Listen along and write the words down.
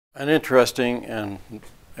An interesting and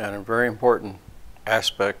a very important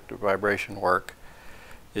aspect of vibration work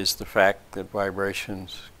is the fact that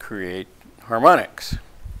vibrations create harmonics.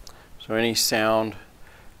 So any sound,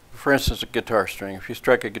 for instance a guitar string, if you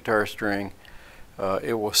strike a guitar string,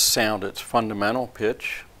 it will sound its fundamental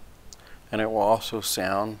pitch, and it will also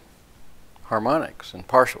sound harmonics and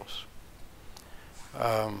partials.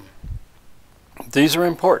 These are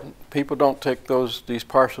important. People don't take these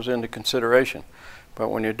partials into consideration. But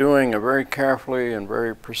when you're doing a very carefully and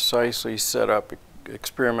very precisely set up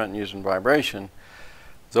experiment using vibration,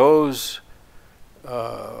 those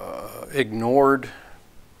ignored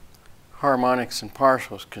harmonics and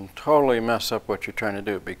partials can totally mess up what you're trying to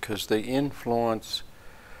do, because they influence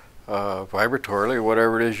vibratorily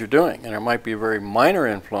whatever it is you're doing. And it might be a very minor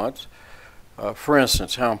influence. For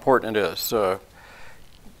instance, how important it is.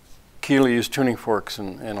 Keeley used tuning forks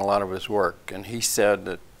in a lot of his work, and he said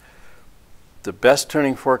that the best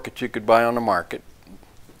tuning fork that you could buy on the market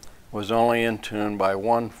was only in tune by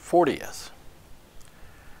 1/40th.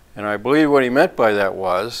 And I believe what he meant by that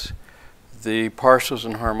was the partials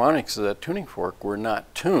and harmonics of that tuning fork were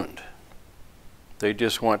not tuned. They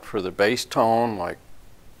just went for the bass tone, like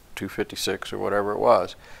 256 or whatever it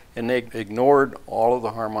was, and they ignored all of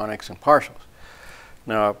the harmonics and partials.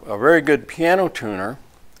 Now, a very good piano tuner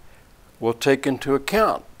will take into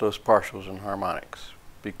account those partials and harmonics,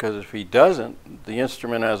 because if he doesn't, the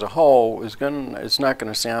instrument as a whole it's not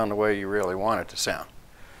going to sound the way you really want it to sound.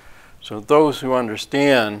 So those who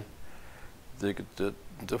understand the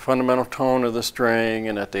fundamental tone of the string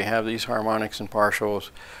and that they have these harmonics and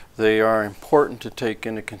partials, they are important to take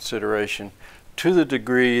into consideration to the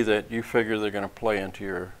degree that you figure they're going to play into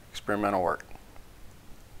your experimental work.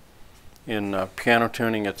 In piano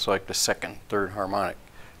tuning, it's like the second, third harmonic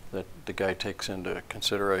that the guy takes into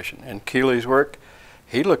consideration. In Keeley's work,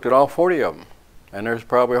 he looked at all 40 of them, and there's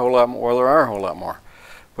probably a whole lot more, well, there are a whole lot more,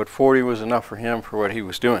 but 40 was enough for him for what he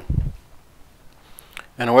was doing.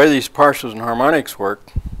 And the way these partials and harmonics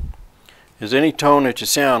work is any tone that you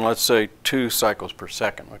sound, let's say 2 cycles per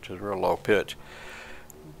second, which is real low pitch,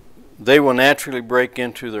 they will naturally break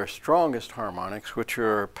into their strongest harmonics, which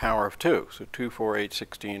are a power of 2, so 2, 4, 8,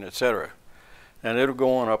 16, etc. And it'll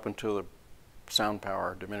go on up until the sound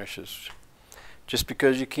power diminishes. Just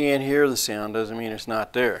because you can't hear the sound doesn't mean it's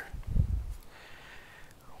not there.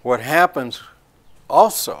 What happens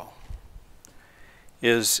also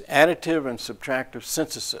is additive and subtractive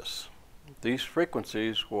synthesis. These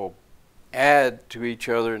frequencies will add to each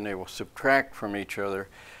other and they will subtract from each other,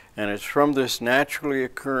 and it's from this naturally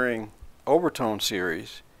occurring overtone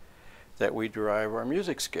series that we derive our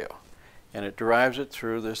music scale, and it derives it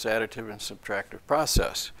through this additive and subtractive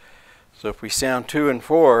process. So if we sound 2 and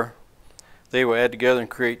 4, they will add together and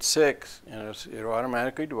create 6, and it will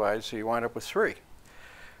automatically divide, so you wind up with 3.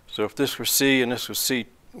 So if this was C and this was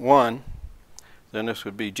C1, then this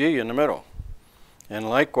would be G in the middle. And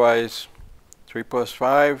likewise, 3 plus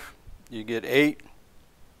 5, you get 8.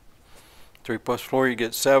 3 plus 4, you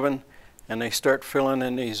get 7. And they start filling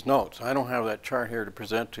in these notes. I don't have that chart here to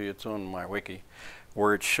present to you. It's on my wiki,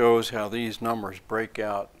 where it shows how these numbers break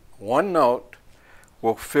out. One note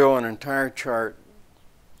will fill an entire chart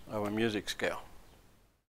of a music scale.